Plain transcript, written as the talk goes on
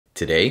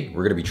Today,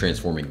 we're gonna be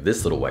transforming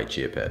this little white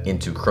chia pet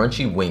into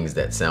crunchy wings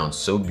that sound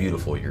so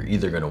beautiful you're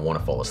either gonna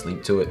wanna fall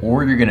asleep to it,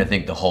 or you're gonna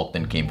think the Hulk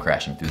then came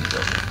crashing through the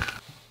building.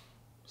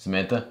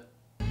 Samantha?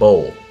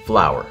 Bowl,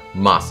 flour,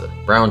 masa,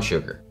 brown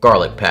sugar,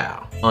 garlic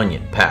pow,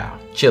 onion pow,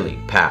 chili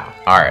pow.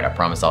 Alright, I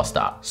promise I'll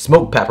stop.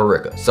 Smoked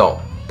paprika, salt,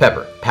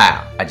 pepper,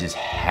 pow. I just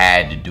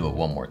had to do it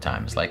one more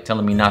time. It's like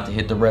telling me not to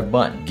hit the red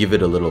button. Give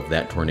it a little of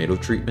that tornado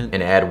treatment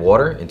and add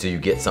water until you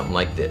get something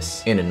like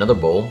this. In another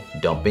bowl,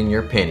 dump in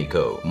your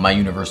pantycode, my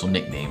universal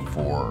nickname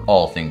for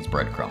all things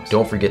breadcrumbs.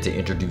 Don't forget to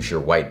introduce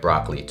your white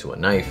broccoli to a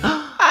knife.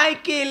 Ay,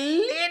 que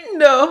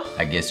lindo!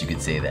 I guess you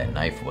could say that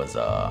knife was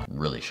a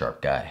really sharp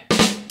guy.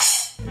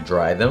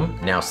 Dry them.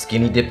 Now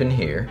skinny dip in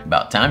here.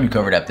 About time you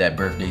covered up that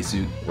birthday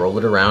suit. Roll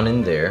it around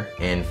in there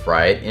and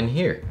fry it in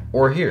here.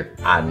 Or here.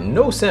 I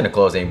know Santa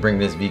Claus ain't bring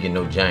this vegan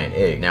no giant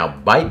egg. Now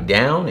bite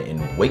down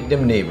and wake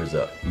them neighbors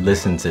up.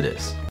 Listen to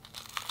this.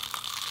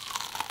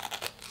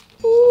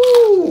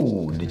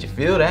 Ooh, did you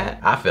feel that?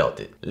 I felt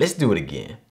it. Let's do it again.